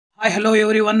Hi, hello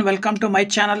everyone. Welcome to my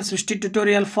channel ಸೃಷ್ಟಿ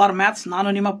tutorial for maths. ನಾನು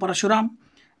ನಿಮ್ಮ ಪರಶುರಾಮ್.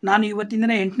 ನಾನು ಇವತ್ತಿನ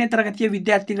ದಿನ 8ನೇ ತರಗತಿಯ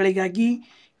ವಿದ್ಯಾರ್ಥಿಗಳಿಗಾಗಿ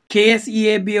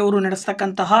KSEAB ಅವರು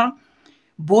ನಡೆಸತಕ್ಕಂತಹ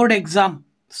ಬೋರ್ಡ್ ಎಕ್ಸಾಮ್.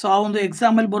 ಸೊ ಆ ಒಂದು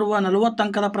ಎಕ್ಸಾಮಲ್ಲಿ ಬರುವ 40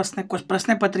 ಅಂಕದ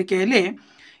ಪ್ರಶ್ನೆ ಪತ್ರಿಕೆಯಲ್ಲಿ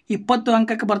 20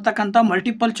 ಅಂಕಕ್ಕೆ ಬರ್ತಕ್ಕಂಥ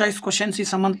ಮಲ್ಟಿಪಲ್ ಚಾಯ್ಸ್ ಕ್ವಶನ್ಸ್ಗೆ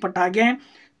ಸಂಬಂಧಪಟ್ಟ ಹಾಗೆ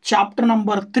ಚಾಪ್ಟರ್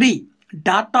ನಂಬರ್ 3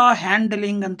 ಡಾಟಾ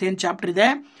ಹ್ಯಾಂಡಲಿಂಗ್ ಅಂತ ಏನು ಚಾಪ್ಟರ್ ಇದೆ.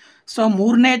 ಸೊ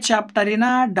 3ನೇ ಚಾಪ್ಟರಿನ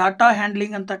ಡಾಟಾ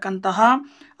ಹ್ಯಾಂಡ್ಲಿಂಗ್ ಅಂತಕ್ಕಂತಹ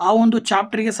ಆ ಒಂದು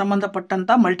ಚಾಪ್ಟರ್ಗೆ ಸಂಬಂಧಪಟ್ಟಂಥ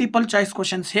ಮಲ್ಟಿಪಲ್ ಚಾಯ್ಸ್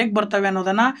ಕ್ವಶನ್ಸ್ ಹೇಗೆ ಬರ್ತವೆ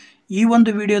ಅನ್ನೋದನ್ನು ಈ ಒಂದು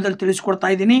ವಿಡಿಯೋದಲ್ಲಿ ತಿಳಿಸ್ಕೊಡ್ತಾ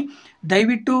ಇದ್ದೀನಿ.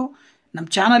 ದಯವಿಟ್ಟು ನಮ್ಮ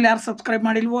ಚಾನಲ್ ಯಾರು ಸಬ್ಸ್ಕ್ರೈಬ್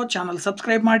ಮಾಡಿಲ್ವೋ ಚಾನಲ್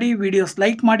ಸಬ್ಸ್ಕ್ರೈಬ್ ಮಾಡಿ, ವಿಡಿಯೋಸ್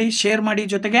ಲೈಕ್ ಮಾಡಿ, ಶೇರ್ ಮಾಡಿ,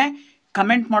 ಜೊತೆಗೆ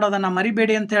ಕಮೆಂಟ್ ಮಾಡೋದನ್ನು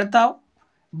ಮರಿಬೇಡಿ ಅಂತ ಹೇಳ್ತಾ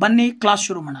ಬನ್ನಿ ಕ್ಲಾಸ್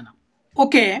ಶುರು ಮಾಡೋಣ.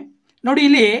 ಓಕೆ, ನೋಡಿ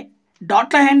ಇಲ್ಲಿ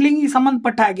ಡಾಟಾ ಹ್ಯಾಂಡ್ಲಿಂಗಿಗೆ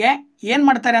ಸಂಬಂಧಪಟ್ಟ ಹಾಗೆ ಏನು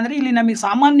ಮಾಡ್ತಾರೆ ಅಂದರೆ ಇಲ್ಲಿ ನಮಗೆ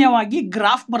ಸಾಮಾನ್ಯವಾಗಿ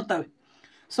ಗ್ರಾಫ್ ಬರ್ತವೆ.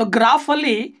 ಸೊ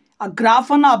ಗ್ರಾಫಲ್ಲಿ ಆ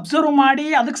ಗ್ರಾಫನ್ನು ಅಬ್ಸರ್ವ್ ಮಾಡಿ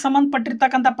ಅದಕ್ಕೆ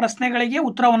ಸಂಬಂಧಪಟ್ಟಿರ್ತಕ್ಕಂಥ ಪ್ರಶ್ನೆಗಳಿಗೆ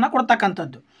ಉತ್ತರವನ್ನು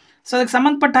ಕೊಡ್ತಕ್ಕಂಥದ್ದು. ಸೊ ಅದಕ್ಕೆ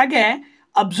ಸಂಬಂಧಪಟ್ಟ ಹಾಗೆ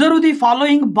observe the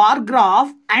following bar graph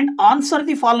and answer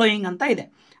the following ಅಂತ ಇದೆ.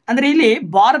 ಅಂದರೆ ಇಲ್ಲಿ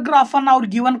ಬಾರ್ ಗ್ರಾಫನ್ನು ಅವ್ರು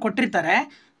ಗಿವನ್ ಕೊಟ್ಟಿರ್ತಾರೆ,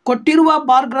 ಕೊಟ್ಟಿರುವ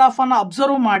ಬಾರ್ ಗ್ರಾಫನ್ನು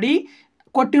ಅಬ್ಸರ್ವ್ ಮಾಡಿ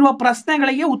ಕೊಟ್ಟಿರುವ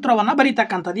ಪ್ರಶ್ನೆಗಳಿಗೆ ಉತ್ತರವನ್ನು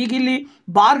ಬರೀತಕ್ಕಂಥದ್ದು. ಈಗ ಇಲ್ಲಿ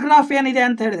ಬಾರ್ ಗ್ರಾಫ್ ಏನಿದೆ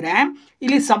ಅಂತ ಹೇಳಿದ್ರೆ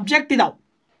ಇಲ್ಲಿ ಸಬ್ಜೆಕ್ಟ್ ಇದಾವೆ,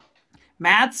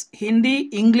 ಮ್ಯಾಥ್ಸ್, ಹಿಂದಿ,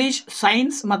 ಇಂಗ್ಲೀಷ್,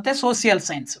 ಸೈನ್ಸ್ ಮತ್ತು ಸೋಷಿಯಲ್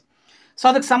ಸೈನ್ಸ್. ಸೊ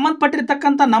ಅದಕ್ಕೆ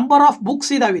ಸಂಬಂಧಪಟ್ಟಿರ್ತಕ್ಕಂಥ ನಂಬರ್ ಆಫ್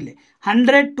ಬುಕ್ಸ್ ಇದಾವೆ ಇಲ್ಲಿ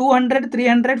 100, 200,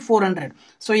 300, 400.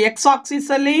 So X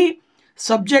ಆಕ್ಸಿಸಲ್ಲಿ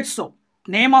subjects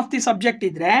name of the subject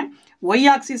ಇದ್ದರೆ ವೈ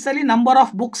ಆಕ್ಸಿಸಲ್ಲಿ ನಂಬರ್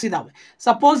ಆಫ್ ಬುಕ್ಸ್ ಇದ್ದಾವೆ.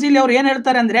 ಸಪೋಸ್ ಇಲ್ಲಿ ಅವ್ರು ಏನು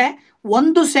ಹೇಳ್ತಾರೆ ಅಂದರೆ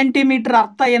 1 ಸೆಂಟಿಮೀಟರ್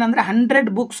ಅರ್ಥ ಏನಂದರೆ 100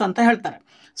 ಬುಕ್ಸ್ ಅಂತ ಹೇಳ್ತಾರೆ.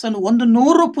 ಸೊ ಒಂದು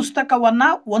 100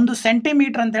 ಪುಸ್ತಕವನ್ನು 1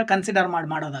 ಸೆಂಟಿಮೀಟರ್ ಅಂತೇಳಿ ಕನ್ಸಿಡರ್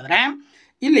ಮಾಡೋದಾದರೆ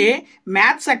ಇಲ್ಲಿ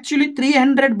ಮ್ಯಾಥ್ಸ್ ಆ್ಯಕ್ಚುಲಿ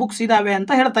 300 ಬುಕ್ಸ್ ಇದ್ದಾವೆ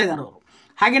ಅಂತ ಹೇಳ್ತಾ ಇದ್ದಾರೆ ಅವರು.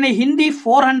 ಹಾಗೆಯೇ ಹಿಂದಿ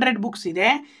 400 ಬುಕ್ಸ್ ಇದೆ,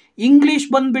 ಇಂಗ್ಲೀಷ್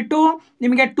ಬಂದುಬಿಟ್ಟು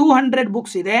ನಿಮಗೆ 200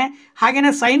 ಬುಕ್ಸ್ ಇದೆ, ಹಾಗೆಯೇ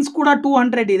ಸೈನ್ಸ್ ಕೂಡ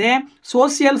 200 ಇದೆ,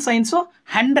 ಸೋಷಿಯಲ್ ಸೈನ್ಸು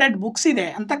 100 ಬುಕ್ಸ್ ಇದೆ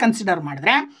ಅಂತ ಕನ್ಸಿಡರ್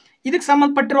ಮಾಡಿದ್ರೆ ಇದಕ್ಕೆ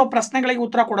ಸಂಬಂಧಪಟ್ಟಿರೋ ಪ್ರಶ್ನೆಗಳಿಗೆ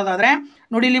ಉತ್ತರ ಕೊಡೋದಾದರೆ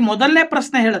ನೋಡಿ ಇಲ್ಲಿ ಮೊದಲನೇ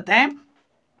ಪ್ರಶ್ನೆ ಹೇಳುತ್ತೆ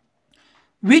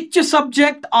which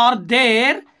subject are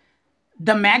there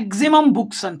the maximum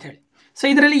books ಅಂಥೇಳಿ. ಸೊ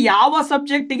ಇದರಲ್ಲಿ ಯಾವ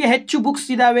ಸಬ್ಜೆಕ್ಟಿಗೆ ಹೆಚ್ಚು ಬುಕ್ಸ್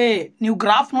ಇದ್ದಾವೆ ನೀವು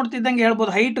ಗ್ರಾಫ್ ನೋಡ್ತಿದ್ದಂಗೆ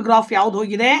ಹೇಳ್ಬೋದು. ಹೈಟ್ ಗ್ರಾಫ್ ಯಾವುದು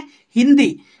ಹೋಗಿದೆ? ಹಿಂದಿ.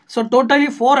 ಸೊ ಟೋಟಲಿ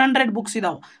 400 ಬುಕ್ಸ್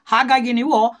ಇದಾವೆ. ಹಾಗಾಗಿ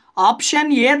ನೀವು ಆಪ್ಷನ್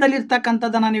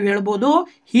ಎದಲ್ಲಿರ್ತಕ್ಕಂಥದ್ದನ್ನು ನೀವು ಹೇಳ್ಬೋದು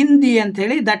ಹಿಂದಿ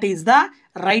ಅಂಥೇಳಿ. That is the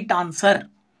right answer.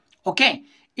 Okay,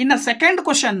 ಇನ್ನು second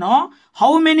question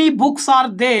how many books are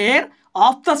there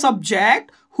of the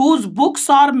subject whose books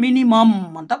R minimum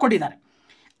ಅಂತ ಕೊಟ್ಟಿದ್ದಾರೆ.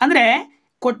 ಅಂದರೆ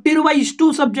ಕೊಟ್ಟಿರುವ ಇಷ್ಟು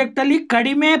ಸಬ್ಜೆಕ್ಟಲ್ಲಿ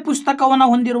ಕಡಿಮೆ ಪುಸ್ತಕವನ್ನು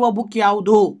ಹೊಂದಿರುವ ಬುಕ್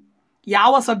ಯಾವುದು,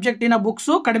 ಯಾವ ಸಬ್ಜೆಕ್ಟಿನ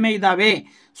ಬುಕ್ಸು ಕಡಿಮೆ ಇದ್ದಾವೆ.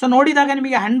 ಸೊ ನೋಡಿದಾಗ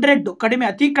ನಿಮಗೆ 100 ಕಡಿಮೆ,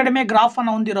 ಅತಿ ಕಡಿಮೆ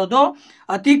ಗ್ರಾಫನ್ನು ಹೊಂದಿರೋದು,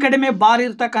 ಅತಿ ಕಡಿಮೆ ಬಾರ್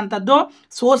ಇರ್ತಕ್ಕಂಥದ್ದು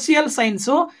ಸೋಷಿಯಲ್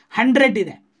ಸೈನ್ಸು 100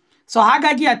 ಇದೆ. ಸೊ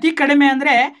ಹಾಗಾಗಿ ಅತಿ ಕಡಿಮೆ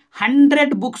ಅಂದರೆ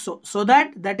 100 books. So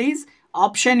that is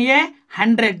option A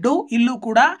 100. ಇಲ್ಲೂ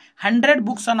ಕೂಡ 100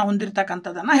 ಬುಕ್ಸನ್ನು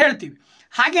ಹೊಂದಿರತಕ್ಕಂಥದ್ದನ್ನು ಹೇಳ್ತೀವಿ.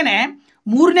 ಹಾಗೆಯೇ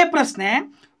ಮೂರನೇ ಪ್ರಶ್ನೆ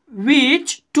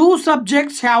which 2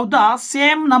 subjects have the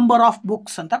same number of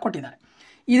books ಅಂತ ಕೊಟ್ಟಿದ್ದಾರೆ.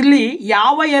 ಇಲ್ಲಿ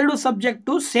ಯಾವ 2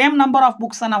 ಸಬ್ಜೆಕ್ಟು ಸೇಮ್ ನಂಬರ್ ಆಫ್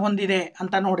ಬುಕ್ಸನ್ನು ಹೊಂದಿದೆ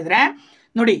ಅಂತ ನೋಡಿದರೆ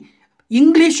ನೋಡಿ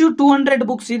ಇಂಗ್ಲೀಷು 200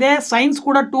 ಬುಕ್ಸ್ ಇದೆ, ಸೈನ್ಸ್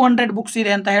ಕೂಡ 200 ಬುಕ್ಸ್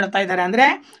ಇದೆ ಅಂತ ಹೇಳ್ತಾ ಇದ್ದಾರೆ. ಅಂದರೆ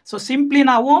ಸೊ ಸಿಂಪ್ಲಿ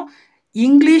ನಾವು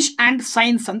ಇಂಗ್ಲೀಷ್ ಆ್ಯಂಡ್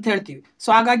ಸೈನ್ಸ್ ಅಂತ ಹೇಳ್ತೀವಿ. ಸೊ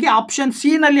ಹಾಗಾಗಿ ಆಪ್ಷನ್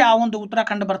ಸಿ ನಲ್ಲಿ ಆ ಒಂದು ಉತ್ತರ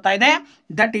ಕಂಡು ಬರ್ತಾ ಇದೆ.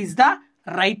 That is the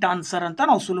right answer ಅಂತ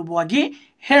ನಾವು ಸುಲಭವಾಗಿ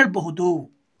ಹೇಳಬಹುದು.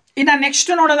 ಇನ್ನು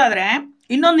ನೆಕ್ಸ್ಟ್ ನೋಡೋದಾದರೆ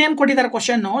ಇನ್ನೊಂದು ಏನು ಕೊಟ್ಟಿದ್ದಾರೆ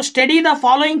question, study the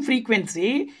following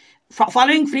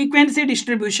frequency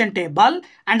distribution table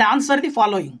and answer the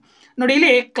following. ನೋಡಿ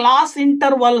ಇಲ್ಲಿ ಕ್ಲಾಸ್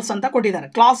ಇಂಟರ್ವಲ್ಸ್ ಅಂತ ಕೊಟ್ಟಿದ್ದಾರೆ.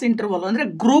 ಕ್ಲಾಸ್ ಇಂಟರ್ವಲ್ ಅಂದರೆ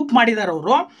ಗ್ರೂಪ್ ಮಾಡಿದ್ದಾರೆ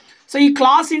ಅವರು. ಸೊ ಈ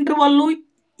ಕ್ಲಾಸ್ ಇಂಟರ್ವಲ್ಲು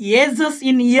ಏಜಸ್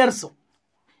ಇನ್ ಇಯರ್ಸು,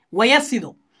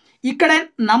 ವಯಸ್ಸಿದು. ಈ ಕಡೆ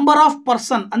ನಂಬರ್ ಆಫ್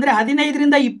ಪರ್ಸನ್ ಅಂದರೆ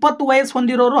 15ರಿಂದ 20 ವಯಸ್ಸು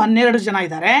ಹೊಂದಿರೋರು 12 ಜನ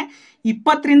ಇದ್ದಾರೆ,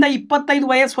 20ರಿಂದ 25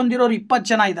 ವಯಸ್ಸು ಹೊಂದಿರೋರು 20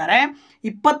 ಜನ ಇದ್ದಾರೆ,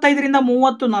 25ರಿಂದ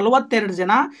 30 42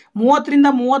 ಜನ, 30ರಿಂದ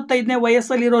 35ನೇ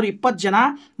ವಯಸ್ಸಲ್ಲಿರೋರು 20 ಜನ,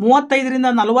 35ರಿಂದ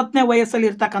 40ನೇ ವಯಸ್ಸಲ್ಲಿ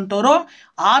ಇರ್ತಕ್ಕಂಥವ್ರು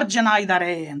 6 ಜನ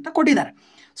ಇದ್ದಾರೆ ಅಂತ ಕೊಟ್ಟಿದ್ದಾರೆ.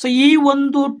 ಸೊ ಈ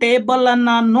ಒಂದು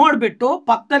ಟೇಬಲನ್ನು ನೋಡಿಬಿಟ್ಟು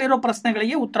ಪಕ್ಕದಲ್ಲಿರೋ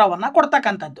ಪ್ರಶ್ನೆಗಳಿಗೆ ಉತ್ತರವನ್ನು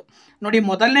ಕೊಡ್ತಕ್ಕಂಥದ್ದು. ನೋಡಿ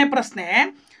ಮೊದಲನೇ ಪ್ರಶ್ನೆ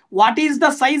what is the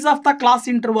size of the class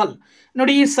interval.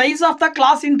 ನೋಡಿ ಈ size of the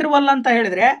class interval ಅಂತ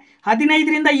ಹೇಳಿದ್ರೆ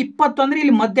 15ರಿಂದ 20 ಅಂದರೆ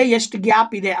ಇಲ್ಲಿ ಮಧ್ಯೆ ಎಷ್ಟು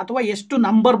ಗ್ಯಾಪ್ ಇದೆ ಅಥವಾ ಎಷ್ಟು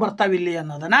ನಂಬರ್ ಬರ್ತಾವೆ ಇಲ್ಲಿ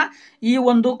ಅನ್ನೋದನ್ನು ಈ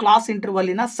ಒಂದು ಕ್ಲಾಸ್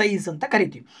ಇಂಟರ್ವಲ್ಲಿನ ಸೈಜ್ ಅಂತ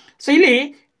ಕರಿತೀವಿ. ಸೊ ಇಲ್ಲಿ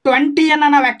 20ಯನ್ನು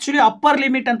ನಾವು ಆ್ಯಕ್ಚುಲಿ ಅಪ್ಪರ್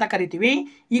ಲಿಮಿಟ್ ಅಂತ ಕರಿತೀವಿ.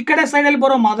 ಈ ಕಡೆ ಸೈಡಲ್ಲಿ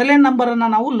ಬರೋ ಮೊದಲನೇ ನಂಬರನ್ನು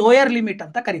ನಾವು ಲೋಯರ್ ಲಿಮಿಟ್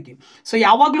ಅಂತ ಕರಿತೀವಿ. ಸೊ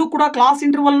ಯಾವಾಗಲೂ ಕೂಡ ಕ್ಲಾಸ್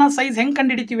ಇಂಟರ್ವಲ್ನ ಸೈಜ್ ಹೆಂಗೆ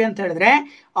ಕಂಡುಹಿಡಿತೀವಿ ಅಂತ ಹೇಳಿದ್ರೆ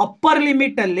ಅಪ್ಪರ್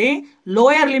ಲಿಮಿಟಲ್ಲಿ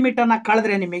ಲೋಯರ್ ಲಿಮಿಟನ್ನು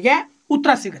ಕಳೆದ್ರೆ ನಿಮಗೆ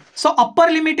ಉತ್ತರ ಸಿಗುತ್ತೆ. ಸೊ ಅಪ್ಪರ್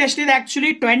ಲಿಮಿಟ್ ಎಷ್ಟಿದೆ?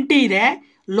 ಆ್ಯಕ್ಚುಲಿ 20 ಇದೆ,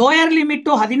 ಲೋಯರ್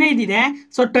ಲಿಮಿಟು 15 ಇದೆ.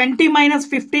 ಸೊ 20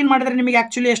 - 15 ಮಾಡಿದ್ರೆ ನಿಮಗೆ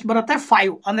ಆ್ಯಕ್ಚುಲಿ ಎಷ್ಟು ಬರುತ್ತೆ?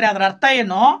 5. ಅಂದರೆ ಅದರ ಅರ್ಥ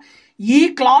ಏನು, ಈ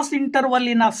ಕ್ಲಾಸ್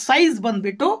ಇಂಟರ್ವಲ್ಲಿನ ಸೈಜ್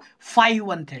ಬಂದ್ಬಿಟ್ಟು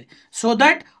 5 ಅಂತ ಹೇಳಿ. ಸೊ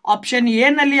ದಟ್ ಆಪ್ಷನ್ ಎ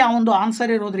ನಲ್ಲಿ ಆ ಒಂದು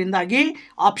answer ಇರೋದ್ರಿಂದಾಗಿ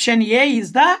option A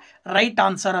is the right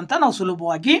answer ಅಂತ ನಾವು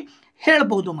ಸುಲಭವಾಗಿ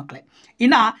ಹೇಳ್ಬಹುದು ಮಕ್ಕಳೇ.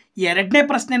 ಇನ್ನ ಎರಡನೇ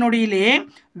ಪ್ರಶ್ನೆ ನೋಡಿ ಇಲ್ಲಿ,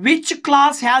 which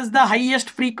class has the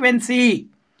highest frequency.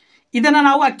 ಇದನ್ನ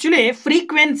ನಾವು ಆಕ್ಚುಲಿ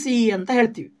ಫ್ರೀಕ್ವೆನ್ಸಿ ಅಂತ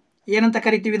ಹೇಳ್ತೀವಿ. ಏನಂತ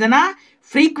ಕರಿತೀವಿ ಇದನ್ನ?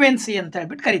 ಫ್ರೀಕ್ವೆನ್ಸಿ ಅಂತ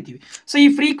ಹೇಳ್ಬಿಟ್ಟು ಕರಿತೀವಿ. ಸೊ ಈ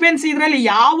ಫ್ರೀಕ್ವೆನ್ಸಿ ಇದರಲ್ಲಿ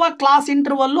ಯಾವ ಕ್ಲಾಸ್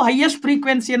ಇಂಟರ್ವಲ್ಲು ಹೈಯೆಸ್ಟ್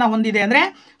ಫ್ರೀಕ್ವೆನ್ಸಿಯನ್ನು ಹೊಂದಿದೆ ಅಂದರೆ,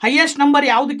 ಹೈಯೆಸ್ಟ್ ನಂಬರ್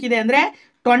ಯಾವುದಕ್ಕಿದೆ ಅಂದರೆ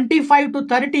 25 to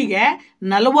 30ಗೆ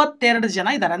 42 ಜನ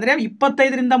ಇದ್ದಾರೆ. ಅಂದರೆ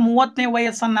 25ರಿಂದ 30ನೇ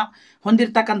ವಯಸ್ಸನ್ನು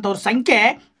ಹೊಂದಿರತಕ್ಕಂಥವ್ರ ಸಂಖ್ಯೆ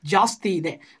ಜಾಸ್ತಿ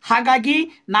ಇದೆ. ಹಾಗಾಗಿ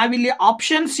ನಾವಿಲ್ಲಿ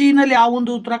ಆಪ್ಷನ್ ಸಿ ನಲ್ಲಿ ಯಾವ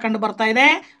ಒಂದು ಉತ್ತರ ಕಂಡು ಬರ್ತಾ ಇದೆ,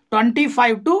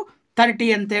 25 to 30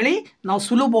 ಅಂತೇಳಿ ನಾವು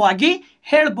ಸುಲಭವಾಗಿ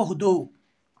ಹೇಳಬಹುದು.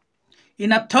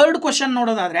 ಇನ್ನು ಥರ್ಡ್ ಕ್ವಶನ್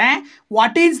ನೋಡೋದಾದ್ರೆ,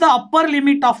 what is the upper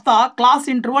limit of the class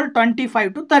interval 25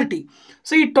 to 30.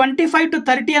 So ಈ 25 to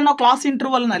 30 ಅನ್ನೋ ಕ್ಲಾಸ್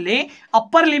ಇಂಟರ್ವಲ್ನಲ್ಲಿ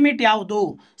ಅಪ್ಪರ್ ಲಿಮಿಟ್ ಯಾವುದು?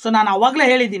 ಸೊ ನಾನು ಅವಾಗಲೇ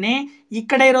ಹೇಳಿದ್ದೀನಿ, ಈ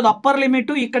ಕಡೆ ಇರೋದು ಅಪ್ಪರ್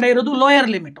ಲಿಮಿಟು, ಈ ಕಡೆ ಇರೋದು ಲೋಯರ್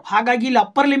ಲಿಮಿಟು. ಹಾಗಾಗಿ ಇಲ್ಲಿ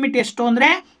ಅಪ್ಪರ್ ಲಿಮಿಟ್ ಎಷ್ಟು ಅಂದರೆ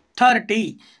 30.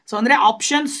 ಸೊ ಅಂದರೆ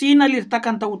ಆಪ್ಷನ್ ಸಿ ನಲ್ಲಿ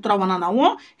ಇರ್ತಕ್ಕಂಥ ಉತ್ತರವನ್ನು ನಾವು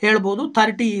ಹೇಳ್ಬೋದು,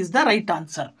 30 is the right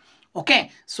answer. Okay,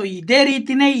 so ಇದೇ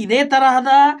ರೀತಿನೇ ಇದೇ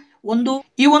ತರಹದ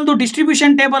ಈ ಒಂದು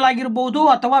ಡಿಸ್ಟ್ರಿಬ್ಯೂಷನ್ ಟೇಬಲ್ ಆಗಿರ್ಬೋದು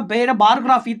ಅಥವಾ ಬೇರೆ ಬಾರ್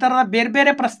ಗ್ರಾಫ್, ಈ ಥರದ ಬೇರೆ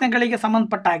ಬೇರೆ ಪ್ರಶ್ನೆಗಳಿಗೆ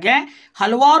ಸಂಬಂಧಪಟ್ಟ ಹಾಗೆ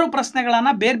ಹಲವಾರು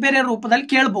ಪ್ರಶ್ನೆಗಳನ್ನು ಬೇರೆ ಬೇರೆ ರೂಪದಲ್ಲಿ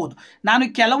ಕೇಳ್ಬೋದು. ನಾನು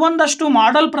ಕೆಲವೊಂದಷ್ಟು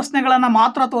ಮಾಡೆಲ್ ಪ್ರಶ್ನೆಗಳನ್ನು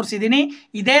ಮಾತ್ರ ತೋರಿಸಿದ್ದೀನಿ.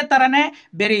 ಇದೇ ಥರನೇ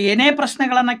ಬೇರೆ ಏನೇ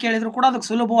ಪ್ರಶ್ನೆಗಳನ್ನು ಕೇಳಿದ್ರು ಕೂಡ ಅದಕ್ಕೆ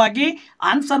ಸುಲಭವಾಗಿ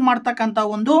ಆನ್ಸರ್ ಮಾಡ್ತಕ್ಕಂಥ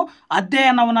ಒಂದು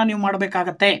ಅಧ್ಯಯನವನ್ನು ನೀವು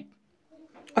ಮಾಡಬೇಕಾಗತ್ತೆ.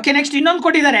 ಓಕೆ, ನೆಕ್ಸ್ಟ್ ಇನ್ನೊಂದು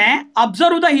ಕೊಟ್ಟಿದ್ದಾರೆ,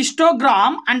 observe the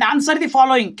histogram and answer the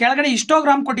following. ಕೆಳಗಡೆ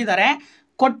ಹಿಸ್ಟೋಗ್ರಾಮ್ ಕೊಟ್ಟಿದ್ದಾರೆ.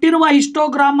 ಕೊಟ್ಟಿರುವ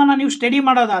ಹಿಸ್ಟೋಗ್ರಾಮ್ ಅನ್ನು ನೀವು ಸ್ಟಡಿ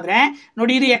ಮಾಡೋದಾದ್ರೆ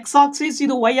ನೋಡಿ, ಇದು ಎಕ್ಸ್ ಆಕ್ಸಿಸ್,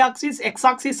 ಇದು ವೈ ಆಕ್ಸಿಸ್. ಎಕ್ಸ್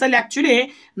ಆಕ್ಸಿಸ್ ಅಲ್ಲಿ ಆಕ್ಚುಲಿ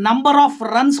ನಂಬರ್ ಆಫ್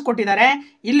ರನ್ಸ್ ಕೊಟ್ಟಿದ್ದಾರೆ,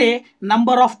 ಇಲ್ಲಿ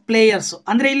ನಂಬರ್ ಆಫ್ ಪ್ಲೇಯರ್ಸ್.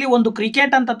 ಅಂದ್ರೆ ಇಲ್ಲಿ ಒಂದು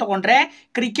ಕ್ರಿಕೆಟ್ ಅಂತ ತಗೊಂಡ್ರೆ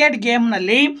ಕ್ರಿಕೆಟ್ ಗೇಮ್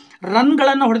ನಲ್ಲಿ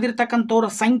ರನ್ಗಳನ್ನು ಹೊಡೆದಿರ್ತಕ್ಕಂಥವ್ರ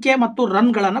ಸಂಖ್ಯೆ ಮತ್ತು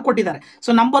ರನ್ಗಳನ್ನು ಕೊಟ್ಟಿದ್ದಾರೆ.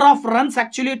 So number of runs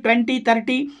actually 20,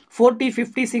 30, 40,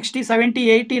 50, 60, 70,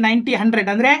 80, 90, 100.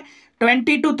 ಅಂದ್ರೆ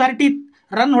 20 to 30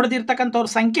 ರನ್ ಹೊಡೆದಿರ್ತಕ್ಕಂಥವ್ರ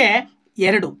ಸಂಖ್ಯೆ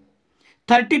 2,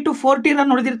 30 to 40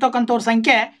 ರನ್ ಹೊಡೆದಿರ್ತಕ್ಕಂಥವ್ರ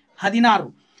ಸಂಖ್ಯೆ 16.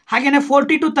 ಹಾಗೇನೆ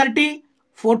 40 to 30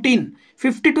 14,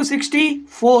 50 to 60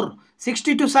 4,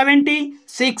 60 to 70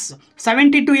 6,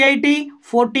 70 to 80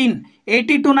 14,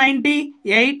 80 to 90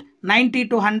 8, 90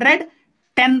 to 100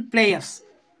 10 players.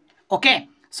 Okay,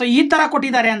 so ಈ ಥರ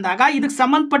ಕೊಟ್ಟಿದ್ದಾರೆ ಅಂದಾಗ ಇದಕ್ಕೆ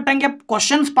ಸಂಬಂಧಪಟ್ಟಂಗೆ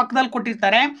ಕ್ವಶನ್ಸ್ ಪಕ್ಕದಲ್ಲಿ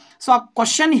ಕೊಟ್ಟಿರ್ತಾರೆ. ಸೊ ಆ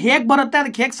ಕ್ವಶನ್ ಹೇಗೆ ಬರುತ್ತೆ,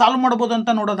 ಅದಕ್ಕೆ ಹೇಗೆ ಸಾಲ್ವ್ ಮಾಡ್ಬೋದು ಅಂತ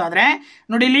ನೋಡೋದಾದರೆ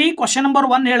ನೋಡಿ, ಇಲ್ಲಿ ಕ್ವಶನ್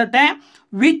ನಂಬರ್ 1 ಹೇಳುತ್ತೆ,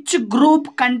 which group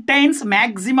contains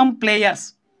maximum players.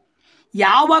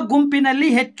 ಯಾವ ಗುಂಪಿನಲ್ಲಿ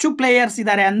ಹೆಚ್ಚು ಪ್ಲೇಯರ್ಸ್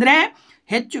ಇದ್ದಾರೆ ಅಂದರೆ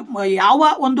ಯಾವ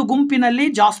ಒಂದು ಗುಂಪಿನಲ್ಲಿ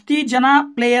ಜಾಸ್ತಿ ಜನ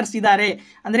ಪ್ಲೇಯರ್ಸ್ ಇದ್ದಾರೆ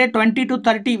ಅಂದರೆ 20 to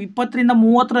 30, 20ರಿಂದ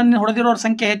 30 ರನ್ ಹೊಡೆದಿರೋರ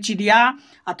ಸಂಖ್ಯೆ ಹೆಚ್ಚಿದೆಯಾ,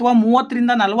 ಅಥವಾ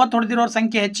 30ರಿಂದ 40 ಹೊಡೆದಿರೋರ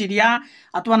ಸಂಖ್ಯೆ ಹೆಚ್ಚಿದೆಯಾ,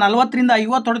 ಅಥವಾ 40ರಿಂದ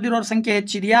 50 ಹೊಡೆದಿರೋರ ಸಂಖ್ಯೆ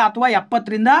ಹೆಚ್ಚಿದೆಯಾ, ಅಥವಾ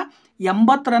 70ರಿಂದ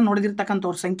 80 ರನ್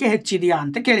ಹೊಡೆದಿರ್ತಕ್ಕಂಥವ್ರ ಸಂಖ್ಯೆ ಹೆಚ್ಚಿದೆಯಾ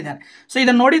ಅಂತ ಕೇಳಿದ್ದಾರೆ. ಸೊ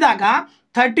ಇದನ್ನು ನೋಡಿದಾಗ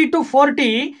 30 to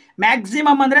 40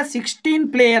 ಮ್ಯಾಕ್ಸಿಮಮ್ ಅಂದರೆ 16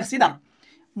 ಪ್ಲೇಯರ್ಸ್ ಇದ್ದಾರೆ.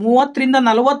 30ರಿಂದ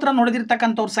 40 ರನ್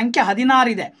ಹೊಡೆದಿರ್ತಕ್ಕಂಥವ್ರ ಸಂಖ್ಯೆ 16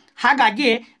 ಇದೆ.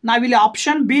 ಹಾಗಾಗಿ ನಾವಿಲ್ಲಿ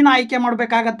ಆಪ್ಷನ್ ಬಿ ನ ಆಯ್ಕೆ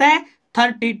ಮಾಡಬೇಕಾಗತ್ತೆ,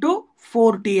 30 to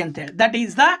 40 ಅಂತೇಳಿ. That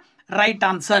is the right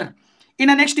answer.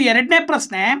 ಇನ್ನು ನೆಕ್ಸ್ಟ್ ಎರಡನೇ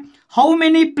ಪ್ರಶ್ನೆ, how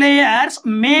many players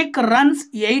make runs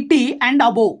 80 and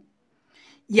above.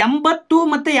 80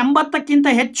 ಮತ್ತು 80ಕ್ಕಿಂತ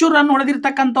ಹೆಚ್ಚು ರನ್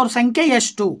ಹೊಡೆದಿರ್ತಕ್ಕಂಥವ್ರ ಸಂಖ್ಯೆ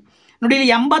ಎಷ್ಟು? ನೋಡಿ, ಇಲ್ಲಿ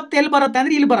 80 ಎಲ್ಲಿ ಬರುತ್ತೆ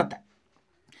ಅಂದರೆ ಇಲ್ಲಿ ಬರುತ್ತೆ.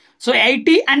 ಸೊ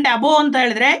 80 and ಅಬೋವ್ ಅಂತ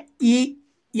ಹೇಳಿದ್ರೆ ಈ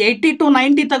 80 to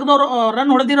 90 ತೆಗೆದವ್ರು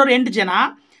ರನ್ ಹೊಡೆದಿರೋರು 8 ಜನ,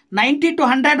 90 to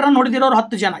 100 ರನ್ ಹೊಡೆದಿರೋರು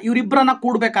 10 ಜನ, ಇವರಿಬ್ಬರನ್ನ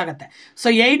ಕೂಡಬೇಕಾಗತ್ತೆ. ಸೊ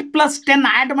 8 + 10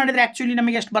 ಆ್ಯಡ್ ಮಾಡಿದರೆ ಆ್ಯಕ್ಚುಲಿ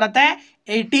ನಮಗೆ ಎಷ್ಟು ಬರುತ್ತೆ?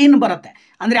 18 ಬರುತ್ತೆ.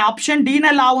 ಅಂದರೆ ಆಪ್ಷನ್ ಡಿ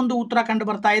ನಲ್ಲಿ ಆ ಒಂದು ಉತ್ತರ ಕಂಡು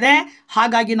ಬರ್ತಾ ಇದೆ.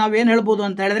 ಹಾಗಾಗಿ ನಾವೇನು ಹೇಳ್ಬೋದು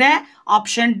ಅಂತ ಹೇಳಿದ್ರೆ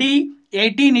option D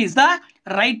 18 is the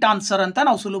right answer ಅಂತ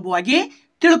ನಾವು ಸುಲಭವಾಗಿ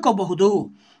ತಿಳ್ಕೋಬಹುದು.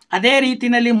 ಅದೇ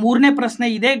ರೀತಿಯಲ್ಲಿ ಮೂರನೇ ಪ್ರಶ್ನೆ,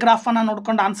 ಇದೇ ಗ್ರಾಫನ್ನು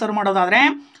ನೋಡ್ಕೊಂಡು ಆನ್ಸರ್ ಮಾಡೋದಾದರೆ,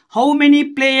 how many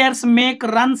players make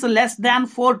runs less than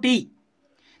 40.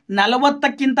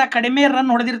 40ಕ್ಕಿಂತ ಕಡಿಮೆ ರನ್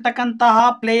ಹೊಡೆದಿರ್ತಕ್ಕಂತಹ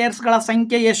ಪ್ಲೇಯರ್ಸ್ಗಳ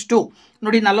ಸಂಖ್ಯೆ ಎಷ್ಟು?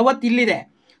 ನೋಡಿ, 40 ಇಲ್ಲಿದೆ.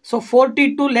 ಸೊ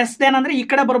 42 ಲೆಸ್ ದ್ಯಾನ್ ಅಂದರೆ ಈ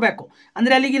ಕಡೆ ಬರಬೇಕು.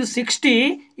 ಅಂದರೆ ಅಲ್ಲಿಗೆ ಇದು 60,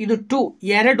 ಇದು 2,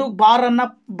 2 ಬಾರನ್ನು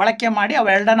ಬಳಕೆ ಮಾಡಿ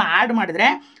ಅವೆರಡನ್ನು ಆ್ಯಡ್ ಮಾಡಿದರೆ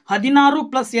 16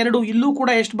 + 2 ಇಲ್ಲೂ ಕೂಡ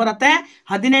ಎಷ್ಟು ಬರುತ್ತೆ?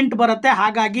 18 ಬರುತ್ತೆ.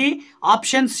 ಹಾಗಾಗಿ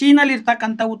ಆಪ್ಷನ್ ಸಿ ನಲ್ಲಿ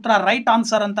ಇರ್ತಕ್ಕಂಥ ಉತ್ತರ ರೈಟ್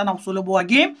ಆನ್ಸರ್ ಅಂತ ನಾವು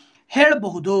ಸುಲಭವಾಗಿ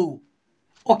ಹೇಳಬಹುದು.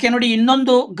 ಓಕೆ, ನೋಡಿ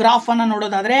ಇನ್ನೊಂದು ಗ್ರಾಫನ್ನು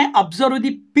ನೋಡೋದಾದರೆ, ಅಬ್ಸರ್ವ್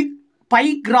ದಿ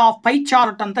ಪೈ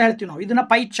ಚಾರ್ಟ್ ಅಂತ ಹೇಳ್ತೀವಿ ನಾವು. ಇದನ್ನ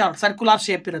ಪೈ ಚಾರ್ಟ್, ಸರ್ಕ್ಯುಲರ್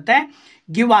ಶೇಪ್ ಇರುತ್ತೆ.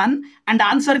 Given and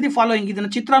answer the following. ಇದನ್ನ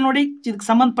ಚಿತ್ರ ನೋಡಿ, ಇದಕ್ಕೆ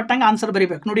ಸಂಬಂಧಪಟ್ಟಂಗೆ ಆನ್ಸರ್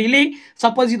ಬರೀಬೇಕು. ನೋಡಿ, ಇಲ್ಲಿ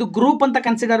ಸಪೋಸ್ ಇದು ಗ್ರೂಪ್ ಅಂತ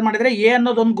ಕನ್ಸಿಡರ್ ಮಾಡಿದರೆ ಎ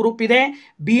ಅನ್ನೋದೊಂದು ಗ್ರೂಪ್ ಇದೆ,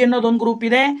 ಬಿ ಅನ್ನೋದೊಂದು ಗ್ರೂಪ್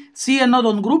ಇದೆ, ಸಿ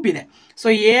ಅನ್ನೋದೊಂದು ಗ್ರೂಪ್ ಇದೆ. ಸೊ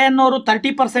ಎ ಅನ್ನೋರು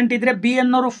 30% ಇದ್ರೆ, ಬಿ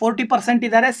ಅನ್ನೋರು 40%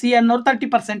 ಇದ್ದಾರೆ, ಸಿ ಅನ್ನೋರು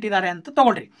 30% ಇದ್ದಾರೆ ಅಂತ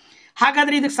ತಗೊಳ್ರಿ.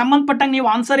 ಹಾಗಾದ್ರೆ ಇದಕ್ಕೆ ಸಂಬಂಧಪಟ್ಟಂಗೆ ನೀವು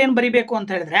ಆನ್ಸರ್ ಏನು ಬರೀಬೇಕು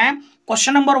ಅಂತ ಹೇಳಿದ್ರೆ,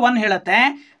 ಕ್ವಶನ್ ನಂಬರ್ 1 ಹೇಳುತ್ತೆ,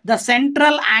 the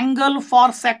central angle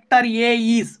for sector A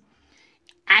is.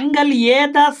 Angle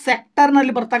ಎದ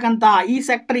ಸೆಕ್ಟರ್ನಲ್ಲಿ ಬರ್ತಕ್ಕಂಥ ಈ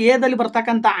ಸೆಕ್ಟರ್ ಎದಲ್ಲಿ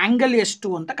ಬರ್ತಕ್ಕಂಥ ಆಂಗಲ್ ಎಷ್ಟು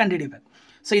ಅಂತ ಕಂಡುಹಿಡಿಬೇಕು.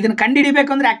 ಸೊ ಇದನ್ನು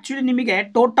ಕಂಡುಹಿಡಿಬೇಕು ಅಂದರೆ ಆ್ಯಕ್ಚುಲಿ ನಿಮಗೆ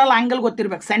ಟೋಟಲ್ ಆಂಗಲ್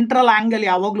ಗೊತ್ತಿರಬೇಕು. ಸೆಂಟ್ರಲ್ ಆಂಗಲ್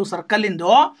ಯಾವಾಗಲೂ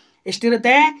ಸರ್ಕಲಿಂದು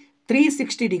ಎಷ್ಟಿರುತ್ತೆ,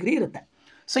 360 ಡಿಗ್ರಿ ಇರುತ್ತೆ.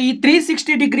 ಸೊ ಈ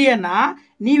 360 ಡಿಗ್ರಿಯನ್ನು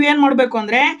ನೀವೇನು ಮಾಡಬೇಕು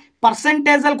ಅಂದರೆ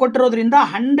ಪರ್ಸೆಂಟೇಜಲ್ಲಿ ಕೊಟ್ಟಿರೋದ್ರಿಂದ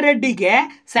 100ಗೆ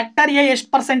ಸೆಕ್ಟರ್ ಎ ಎಷ್ಟು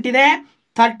ಪರ್ಸೆಂಟ್ ಇದೆ,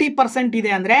 30%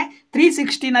 ಇದೆ. ಅಂದರೆ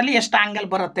 360ನಲ್ಲಿ ಎಷ್ಟು ಆಂಗಲ್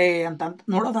ಬರುತ್ತೆ ಅಂತ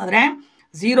ನೋಡೋದಾದರೆ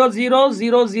 0 0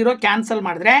 0 0 ಕ್ಯಾನ್ಸಲ್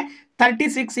ಮಾಡಿದ್ರೆ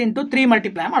 36 × 3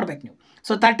 ಮಲ್ಟಿಪ್ಲೈ ಮಾಡಬೇಕು ನೀವು.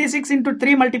 ಸೊ 36 ×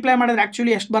 3 ಮಲ್ಟಿಪ್ಲೈ ಮಾಡಿದ್ರೆ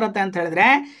ಆ್ಯಕ್ಚುಲಿ ಎಷ್ಟು ಬರುತ್ತೆ ಅಂತ ಹೇಳಿದ್ರೆ,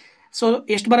 ಸೊ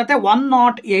ಎಷ್ಟು ಬರುತ್ತೆ,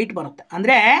 108 ಬರುತ್ತೆ.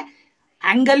 ಅಂದರೆ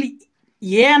ಆ್ಯಂಗಲ್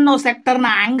ಎ ಅನ್ನೋ ಸೆಕ್ಟರ್ನ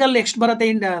ಆ್ಯಂಗಲ್ ಎಷ್ಟು ಬರುತ್ತೆ,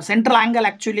 ಸೆಂಟ್ರಲ್ ಆ್ಯಂಗಲ್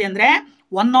ಆ್ಯಕ್ಚುಲಿ ಅಂದರೆ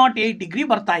 108 ಡಿಗ್ರಿ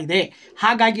ಬರ್ತಾ ಇದೆ.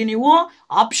 ಹಾಗಾಗಿ ನೀವು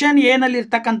ಆಪ್ಷನ್ ಎನಲ್ಲಿ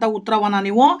ಇರ್ತಕ್ಕಂಥ ಉತ್ತರವನ್ನು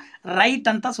ನೀವು ರೈಟ್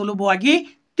ಅಂತ ಸುಲಭವಾಗಿ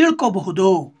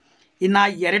ತಿಳ್ಕೋಬಹುದು. ಇನ್ನು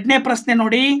ಎರಡನೇ ಪ್ರಶ್ನೆ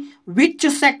ನೋಡಿ, which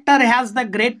sector has the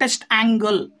greatest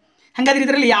angle. ಹಾಗಾದ್ರೆ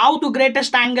ಇದರಲ್ಲಿ ಯಾವುದು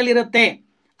ಗ್ರೇಟೆಸ್ಟ್ ಆ್ಯಂಗಲ್ ಇರುತ್ತೆ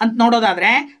ಅಂತ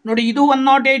ನೋಡೋದಾದರೆ ನೋಡಿ, ಇದು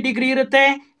 108 ಡಿಗ್ರಿ ಇರುತ್ತೆ,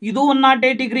 ಇದು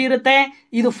 108 ಡಿಗ್ರಿ ಇರುತ್ತೆ.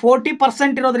 ಇದು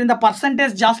 40% ಇರೋದ್ರಿಂದ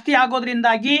ಪರ್ಸೆಂಟೇಜ್ ಜಾಸ್ತಿ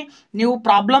ಆಗೋದ್ರಿಂದಾಗಿ ನೀವು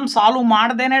ಪ್ರಾಬ್ಲಮ್ ಸಾಲ್ವ್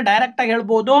ಮಾಡ್ದೇನೆ ಡೈರೆಕ್ಟಾಗಿ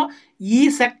ಹೇಳ್ಬೋದು ಈ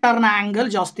ಸೆಕ್ಟರ್ನ ಆ್ಯಂಗಲ್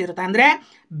ಜಾಸ್ತಿ ಇರುತ್ತೆ. ಅಂದರೆ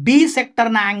ಬಿ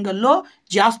ಸೆಕ್ಟರ್ನ ಆ್ಯಂಗಲ್ಲು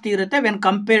ಜಾಸ್ತಿ ಇರುತ್ತೆ when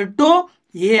compare to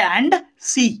A and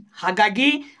C. ಹಾಗಾಗಿ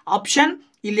ಆಪ್ಷನ್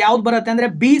ಇಲ್ಲಿ ಯಾವ್ದು ಬರುತ್ತೆ ಅಂದರೆ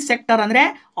ಬಿ ಸೆಕ್ಟರ್, ಅಂದರೆ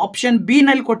ಆಪ್ಷನ್ ಬಿ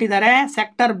ನಲ್ಲಿ ಕೊಟ್ಟಿದ್ದಾರೆ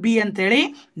ಸೆಕ್ಟರ್ ಬಿ ಅಂತೇಳಿ.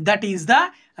 That is the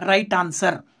right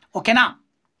answer. ಓಕೆನಾ.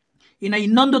 ಇನ್ನು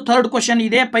ಇನ್ನೊಂದು ಥರ್ಡ್ ಕ್ವಶನ್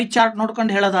ಇದೆ, ಪೈ ಚಾರ್ಟ್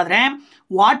ನೋಡ್ಕೊಂಡು ಹೇಳೋದಾದ್ರೆ,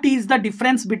 what is the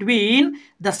difference between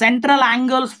the central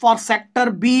angles for sector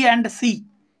B and C.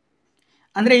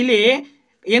 ಅಂದರೆ ಇಲ್ಲಿ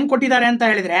ಏನು ಕೊಟ್ಟಿದ್ದಾರೆ ಅಂತ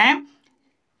ಹೇಳಿದರೆ,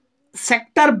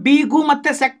 ಸೆಕ್ಟರ್ ಬಿಗೂ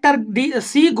ಮತ್ತು ಸೆಕ್ಟರ್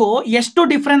ಸಿಗೂ ಎಷ್ಟು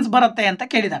ಡಿಫ್ರೆನ್ಸ್ ಬರುತ್ತೆ ಅಂತ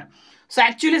ಕೇಳಿದ್ದಾರೆ. So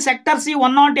actually sector C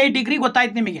 108 degree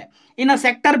ಗೊತ್ತಾಯ್ತು ನಿಮಗೆ. ಇನ್ನು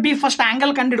sector B first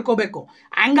angle ಕಂಡುಹಿಡ್ಕೋಬೇಕು.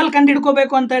 Angle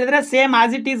ಕಂಡುಹಿಡ್ಕೋಬೇಕು ಅಂತ ಹೇಳಿದ್ರೆ ಸೇಮ್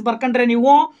ಆಸ್ ಇಟ್ ಈಸ್ ಬರ್ಕೊಂಡ್ರೆ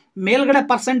ನೀವು ಮೇಲ್ಗಡೆ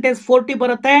ಪರ್ಸೆಂಟೇಜ್ 40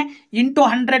 ಬರುತ್ತೆ, ಇಂಟು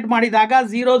 100 ಮಾಡಿದಾಗ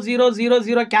 0 0 0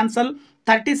 0 ಕ್ಯಾನ್ಸಲ್,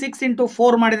 36 ×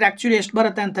 4 ಮಾಡಿದರೆ ಆ್ಯಕ್ಚುಲಿ ಎಷ್ಟು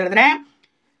ಬರುತ್ತೆ ಅಂತ ಹೇಳಿದ್ರೆ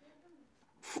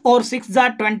 4 6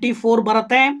 24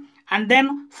 ಬರುತ್ತೆ. ಆ್ಯಂಡ್ ದೆನ್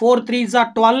 4 3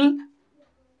 12,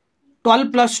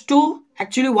 12 + 2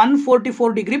 ಆ್ಯಕ್ಚುಲಿ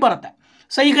 144 ಡಿಗ್ರಿ ಬರುತ್ತೆ.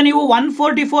 ಸೊ ಈಗ ನೀವು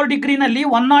 144 ಡಿಗ್ರಿನಲ್ಲಿ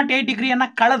 108 ಡಿಗ್ರಿಯನ್ನು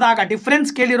ಕಳೆದಾಗ ಡಿಫ್ರೆನ್ಸ್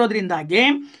ಕೇಳಿರೋದ್ರಿಂದಾಗಿ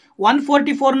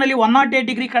 144ನಲ್ಲಿ 108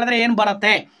 ಡಿಗ್ರಿ ಕಳೆದ್ರೆ ಏನು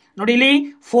ಬರುತ್ತೆ ನೋಡಿ, ಇಲ್ಲಿ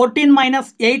 14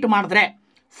 - 8 ಮಾಡಿದ್ರೆ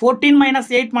 14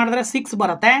 - 8 ಮಾಡಿದ್ರೆ 6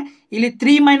 ಬರುತ್ತೆ. ಇಲ್ಲಿ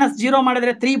 3 - 0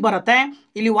 ಮಾಡಿದ್ರೆ 3 ಬರುತ್ತೆ.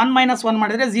 ಇಲ್ಲಿ 1 - 1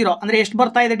 ಮಾಡಿದ್ರೆ 0. ಅಂದರೆ ಎಷ್ಟು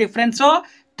ಬರ್ತಾ ಇದೆ ಡಿಫ್ರೆನ್ಸು,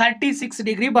 36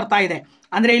 ಡಿಗ್ರಿ ಬರ್ತಾ ಇದೆ.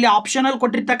 ಅಂದರೆ ಇಲ್ಲಿ ಆಪ್ಷನಲ್ಲಿ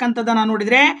ಕೊಟ್ಟಿರ್ತಕ್ಕಂಥದ್ದನ್ನು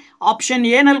ನೋಡಿದರೆ ಆಪ್ಷನ್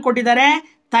ಎನಲ್ಲಿ ಕೊಟ್ಟಿದ್ದಾರೆ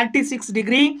 36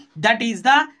 degree. That is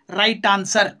the right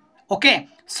answer. Okay.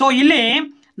 So ಇಲ್ಲಿ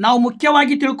ನಾವು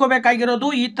ಮುಖ್ಯವಾಗಿ ತಿಳ್ಕೊಬೇಕಾಗಿರೋದು,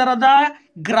 ಈ ಥರದ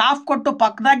ಗ್ರಾಫ್ ಕೊಟ್ಟು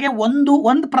ಪಕ್ಕದಾಗೆ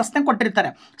ಒಂದು ಪ್ರಶ್ನೆ ಕೊಟ್ಟಿರ್ತಾರೆ.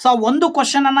 ಸೊ ಒಂದು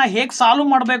ಕ್ವಶನನ್ನು ಹೇಗೆ ಸಾಲ್ವ್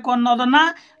ಮಾಡಬೇಕು ಅನ್ನೋದನ್ನು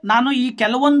ನಾನು ಈ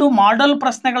ಕೆಲವೊಂದು ಮಾಡೆಲ್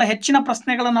ಪ್ರಶ್ನೆಗಳ ಹೆಚ್ಚಿನ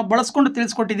ಪ್ರಶ್ನೆಗಳನ್ನು ಬಳಸ್ಕೊಂಡು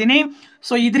ತಿಳಿಸ್ಕೊಟ್ಟಿದ್ದೀನಿ.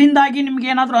 ಸೊ ಇದರಿಂದಾಗಿ ನಿಮ್ಗೆ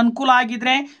ಏನಾದರೂ ಅನುಕೂಲ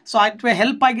ಆಗಿದ್ರೆ, ಸೊ ಅಥವಾ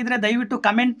ಹೆಲ್ಪ್ ಆಗಿದ್ರೆ ದಯವಿಟ್ಟು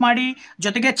ಕಮೆಂಟ್ ಮಾಡಿ.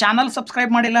 ಜೊತೆಗೆ ಚಾನಲ್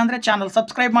ಸಬ್ಸ್ಕ್ರೈಬ್ ಮಾಡಿಲ್ಲ ಅಂದರೆ ಚಾನಲ್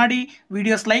ಸಬ್ಸ್ಕ್ರೈಬ್ ಮಾಡಿ,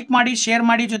 ವಿಡಿಯೋಸ್ ಲೈಕ್ ಮಾಡಿ, ಶೇರ್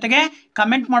ಮಾಡಿ, ಜೊತೆಗೆ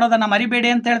ಕಮೆಂಟ್ ಮಾಡೋದನ್ನು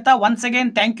ಮರಿಬೇಡಿ ಅಂತ ಹೇಳ್ತಾ once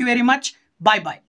again thank you very much. Bye bye.